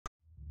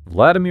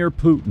Vladimir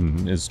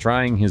Putin is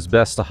trying his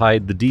best to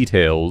hide the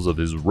details of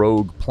his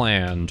rogue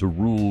plan to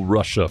rule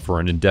Russia for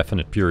an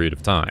indefinite period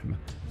of time,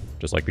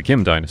 just like the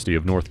Kim dynasty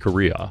of North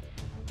Korea.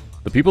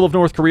 The people of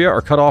North Korea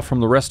are cut off from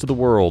the rest of the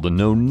world and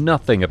know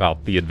nothing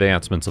about the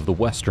advancements of the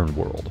Western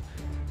world.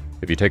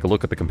 If you take a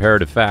look at the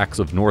comparative facts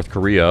of North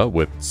Korea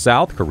with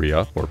South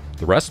Korea, or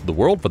the rest of the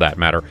world for that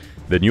matter,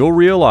 then you'll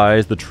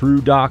realize the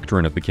true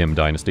doctrine of the Kim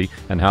dynasty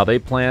and how they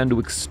plan to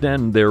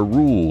extend their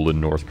rule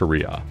in North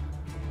Korea.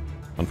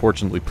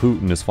 Unfortunately,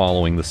 Putin is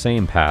following the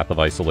same path of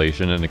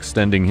isolation and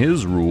extending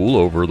his rule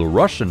over the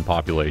Russian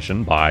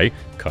population by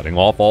cutting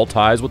off all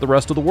ties with the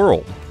rest of the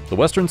world. The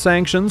Western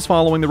sanctions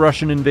following the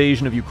Russian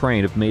invasion of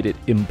Ukraine have made it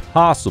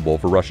impossible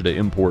for Russia to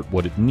import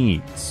what it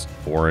needs.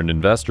 Foreign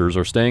investors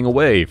are staying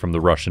away from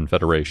the Russian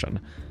Federation.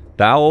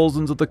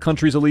 Thousands of the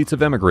country's elites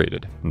have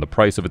emigrated, and the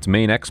price of its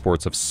main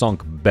exports have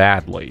sunk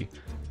badly.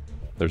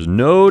 There's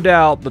no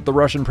doubt that the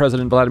Russian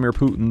President Vladimir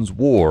Putin's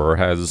war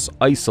has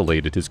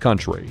isolated his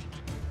country.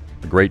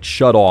 The great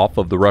shut-off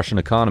of the Russian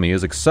economy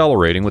is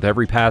accelerating with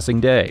every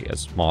passing day,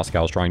 as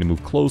Moscow is trying to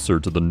move closer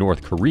to the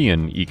North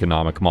Korean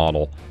economic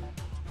model.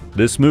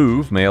 This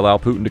move may allow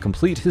Putin to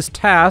complete his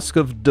task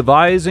of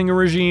devising a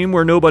regime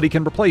where nobody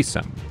can replace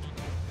him.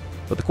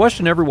 But the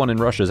question everyone in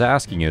Russia is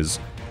asking is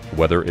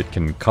whether it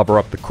can cover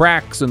up the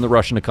cracks in the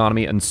Russian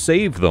economy and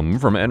save them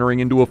from entering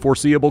into a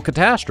foreseeable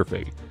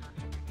catastrophe.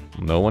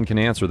 No one can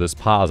answer this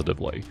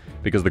positively,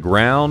 because the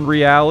ground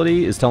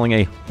reality is telling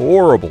a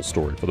horrible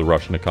story for the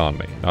Russian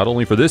economy, not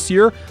only for this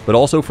year, but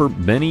also for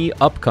many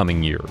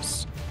upcoming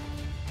years.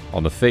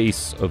 On the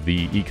face of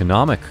the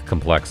economic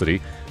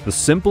complexity, the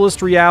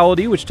simplest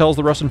reality which tells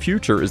the Russian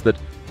future is that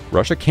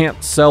Russia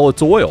can't sell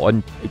its oil,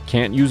 and it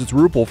can't use its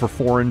ruble for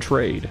foreign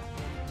trade.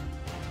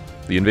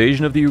 The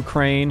invasion of the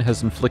Ukraine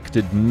has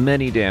inflicted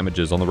many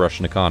damages on the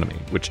Russian economy,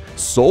 which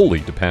solely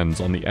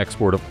depends on the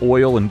export of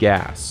oil and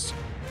gas.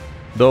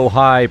 Though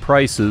high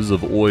prices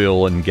of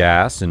oil and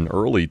gas in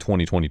early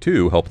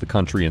 2022 helped the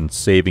country in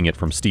saving it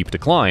from steep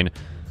decline,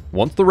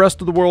 once the rest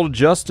of the world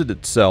adjusted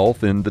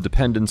itself in the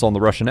dependence on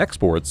the Russian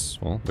exports,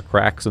 well, the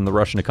cracks in the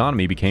Russian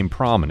economy became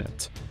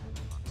prominent.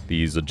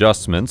 These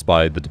adjustments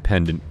by the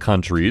dependent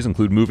countries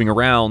include moving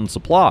around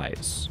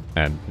supplies,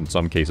 and in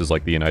some cases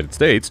like the United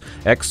States,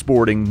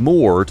 exporting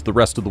more to the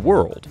rest of the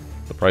world.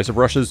 The price of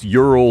Russia's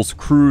Urals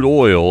crude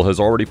oil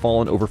has already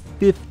fallen over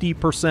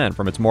 50%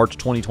 from its March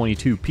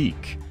 2022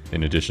 peak.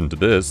 In addition to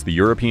this, the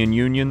European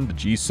Union, the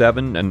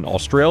G7, and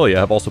Australia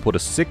have also put a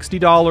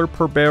 $60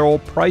 per barrel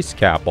price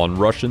cap on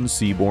Russian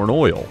seaborne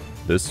oil.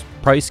 This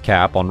price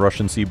cap on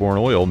Russian seaborne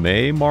oil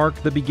may mark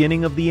the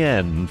beginning of the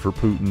end for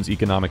Putin's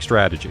economic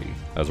strategy.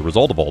 As a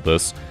result of all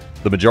this,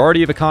 the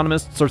majority of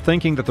economists are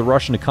thinking that the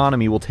Russian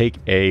economy will take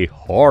a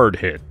hard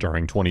hit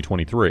during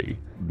 2023.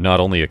 Not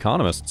only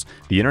economists,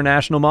 the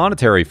International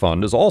Monetary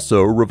Fund has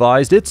also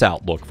revised its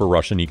outlook for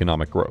Russian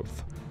economic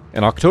growth.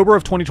 In October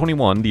of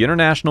 2021, the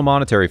International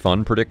Monetary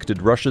Fund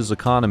predicted Russia's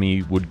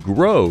economy would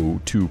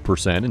grow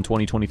 2% in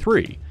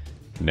 2023.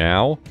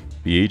 Now,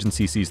 the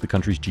agency sees the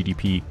country's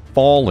GDP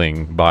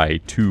falling by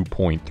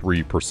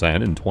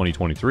 2.3% in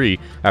 2023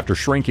 after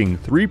shrinking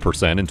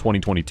 3% in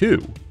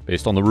 2022.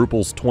 Based on the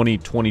ruble's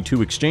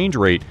 2022 exchange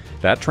rate,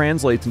 that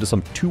translates into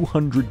some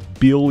 $200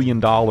 billion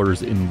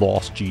in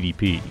lost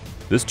GDP.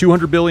 This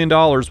 $200 billion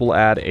will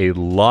add a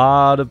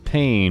lot of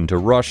pain to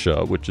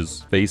Russia, which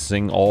is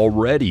facing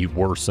already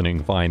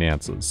worsening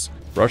finances.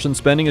 Russian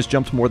spending has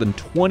jumped more than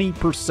 20%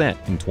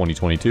 in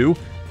 2022,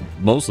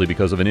 mostly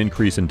because of an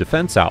increase in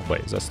defense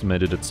outlays,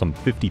 estimated at some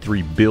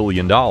 $53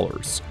 billion.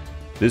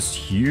 This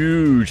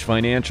huge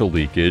financial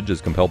leakage has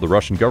compelled the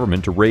Russian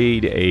government to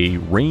raid a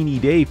rainy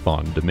day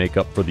fund to make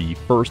up for the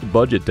first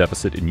budget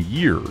deficit in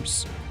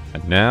years.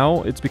 And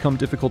now it's become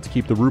difficult to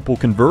keep the ruble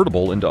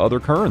convertible into other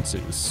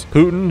currencies.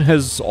 Putin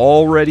has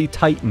already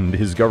tightened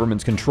his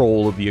government's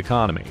control of the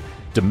economy,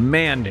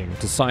 demanding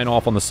to sign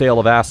off on the sale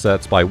of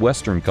assets by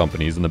Western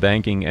companies in the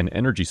banking and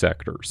energy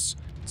sectors.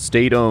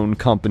 State-owned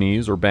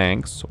companies or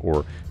banks,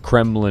 or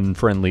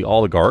Kremlin-friendly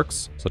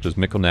oligarchs, such as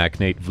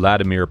Mykolaiv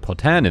Vladimir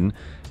Potanin,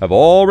 have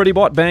already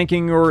bought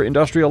banking or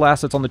industrial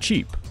assets on the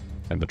cheap,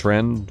 and the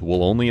trend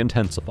will only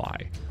intensify.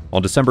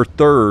 On December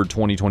 3rd,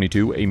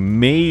 2022, a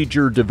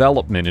major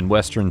development in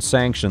Western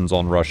sanctions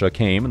on Russia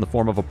came in the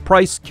form of a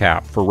price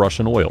cap for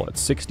Russian oil at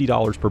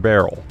 $60 per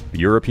barrel. The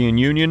European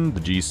Union, the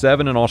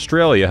G7, and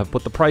Australia have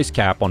put the price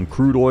cap on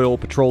crude oil,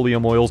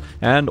 petroleum oils,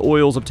 and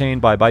oils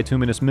obtained by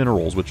bituminous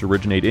minerals which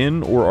originate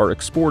in or are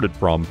exported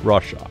from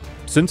Russia.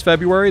 Since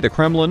February, the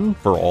Kremlin,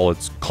 for all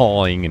its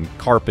cawing and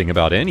carping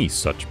about any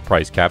such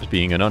price caps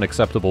being an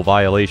unacceptable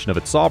violation of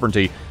its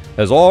sovereignty,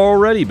 has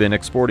already been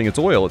exporting its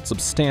oil at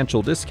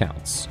substantial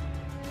discounts.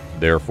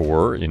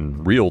 Therefore,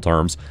 in real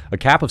terms, a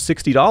cap of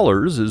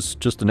 $60 is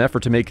just an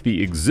effort to make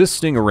the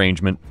existing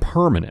arrangement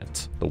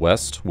permanent. The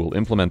West will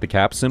implement the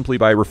cap simply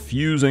by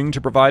refusing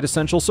to provide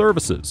essential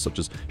services, such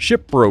as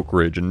ship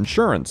brokerage and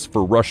insurance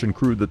for Russian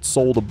crude that's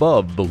sold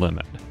above the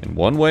limit. In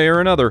one way or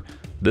another,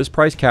 This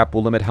price cap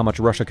will limit how much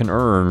Russia can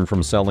earn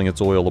from selling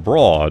its oil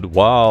abroad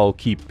while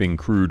keeping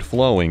crude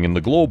flowing in the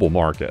global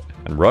market.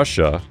 And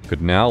Russia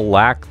could now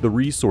lack the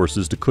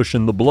resources to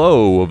cushion the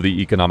blow of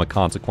the economic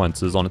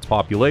consequences on its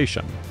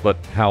population. But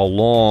how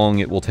long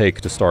it will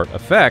take to start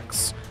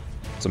effects,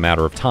 it's a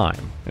matter of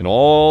time. In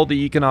all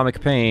the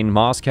economic pain,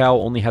 Moscow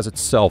only has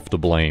itself to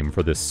blame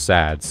for this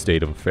sad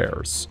state of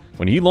affairs.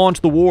 When he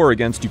launched the war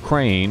against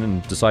Ukraine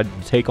and decided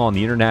to take on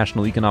the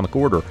international economic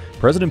order,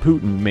 President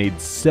Putin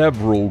made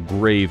several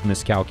grave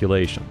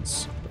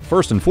miscalculations.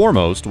 First and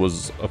foremost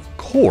was, of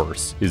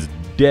course, his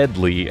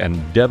deadly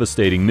and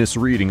devastating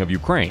misreading of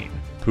Ukraine.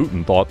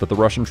 Putin thought that the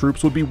Russian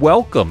troops would be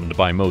welcomed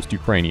by most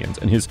Ukrainians,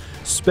 and his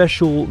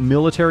special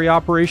military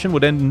operation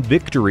would end in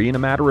victory in a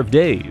matter of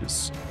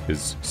days.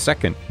 His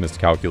second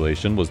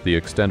miscalculation was the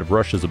extent of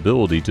Russia's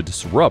ability to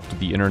disrupt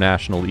the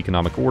international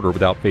economic order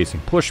without facing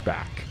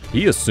pushback.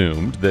 He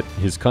assumed that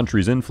his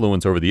country's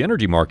influence over the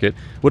energy market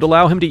would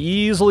allow him to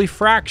easily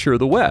fracture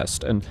the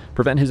West and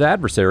prevent his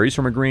adversaries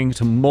from agreeing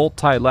to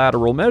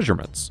multilateral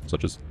measurements,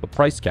 such as the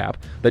price cap,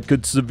 that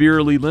could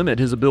severely limit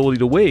his ability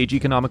to wage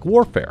economic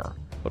warfare.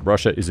 But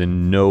Russia is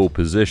in no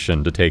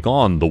position to take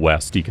on the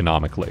West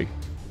economically.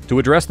 To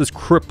address this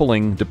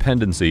crippling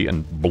dependency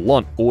and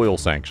blunt oil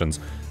sanctions,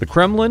 the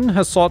Kremlin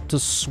has sought to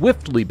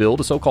swiftly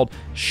build a so-called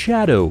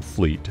shadow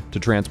fleet to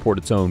transport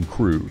its own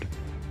crude.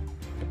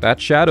 That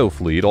shadow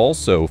fleet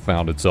also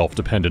found itself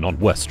dependent on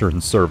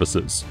Western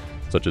services,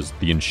 such as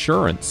the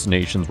insurance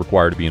nations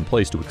require to be in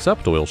place to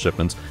accept oil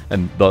shipments,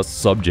 and thus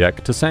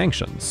subject to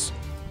sanctions.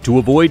 To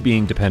avoid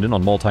being dependent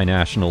on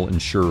multinational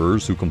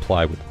insurers who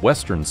comply with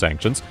Western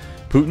sanctions,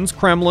 Putin's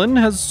Kremlin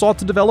has sought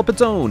to develop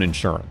its own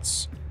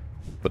insurance.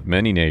 But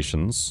many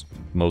nations,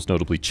 most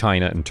notably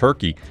China and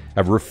Turkey,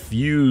 have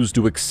refused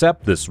to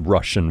accept this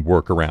Russian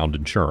workaround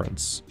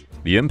insurance.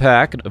 The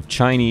impact of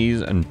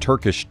Chinese and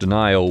Turkish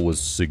denial was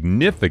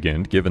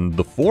significant, given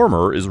the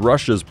former is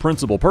Russia's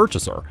principal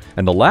purchaser,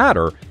 and the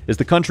latter is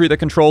the country that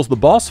controls the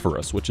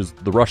Bosphorus, which is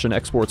the Russian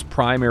export's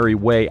primary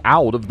way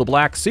out of the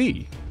Black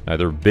Sea.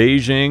 Neither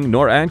Beijing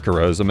nor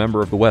Ankara is a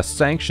member of the West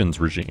sanctions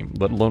regime,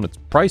 let alone its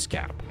price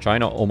cap.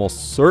 China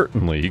almost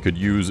certainly could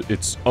use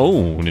its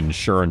own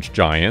insurance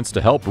giants to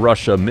help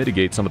Russia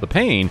mitigate some of the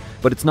pain,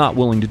 but it's not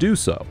willing to do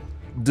so.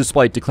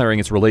 Despite declaring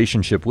its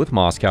relationship with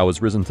Moscow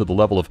has risen to the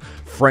level of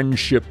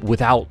friendship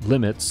without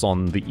limits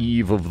on the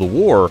eve of the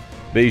war,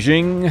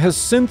 Beijing has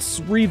since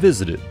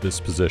revisited this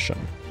position.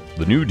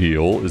 The new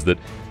deal is that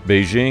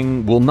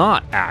Beijing will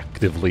not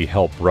actively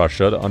help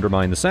Russia to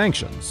undermine the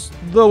sanctions,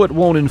 though it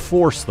won't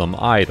enforce them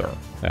either,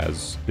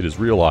 as it has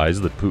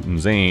realized that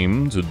Putin's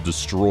aim to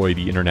destroy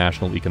the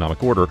international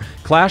economic order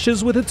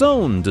clashes with its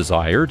own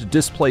desire to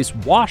displace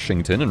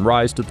Washington and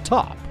rise to the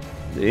top.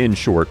 In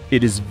short,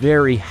 it is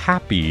very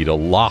happy to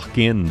lock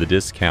in the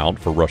discount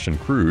for Russian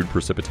crude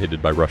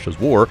precipitated by Russia's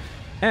war,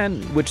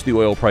 and which the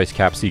oil price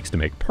cap seeks to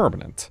make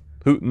permanent.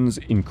 Putin's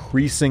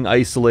increasing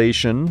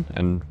isolation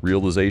and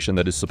realization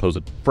that his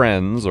supposed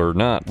friends are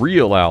not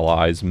real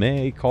allies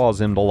may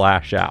cause him to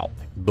lash out.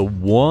 The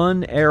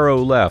one arrow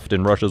left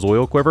in Russia's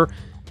oil quiver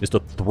is to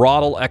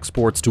throttle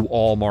exports to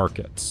all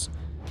markets.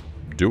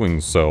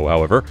 Doing so,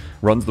 however,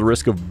 runs the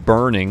risk of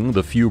burning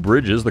the few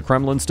bridges the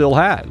Kremlin still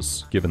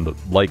has, given the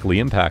likely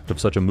impact of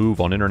such a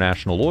move on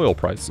international oil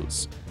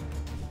prices.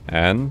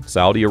 And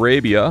Saudi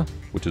Arabia,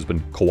 which has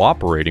been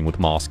cooperating with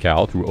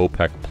Moscow through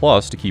OPEC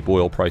Plus to keep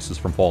oil prices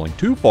from falling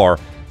too far,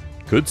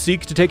 could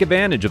seek to take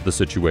advantage of the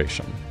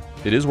situation.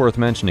 It is worth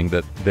mentioning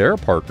that their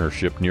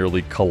partnership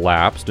nearly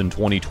collapsed in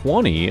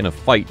 2020 in a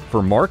fight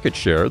for market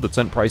share that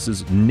sent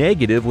prices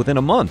negative within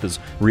a month, as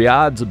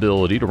Riyadh's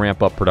ability to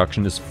ramp up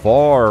production is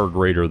far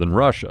greater than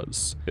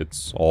Russia's.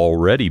 It's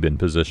already been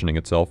positioning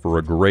itself for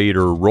a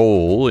greater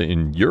role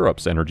in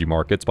Europe's energy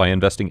markets by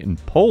investing in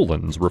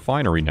Poland's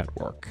refinery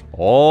network.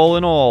 All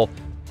in all,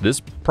 this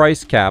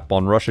price cap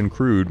on Russian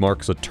crude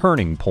marks a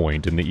turning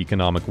point in the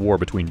economic war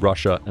between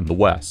Russia and the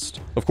West.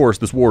 Of course,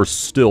 this war is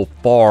still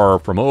far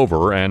from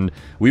over, and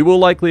we will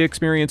likely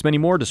experience many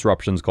more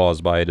disruptions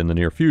caused by it in the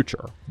near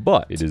future.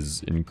 But it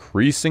is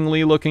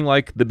increasingly looking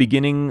like the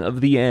beginning of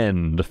the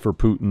end for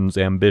Putin's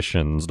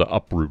ambitions to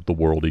uproot the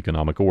world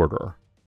economic order.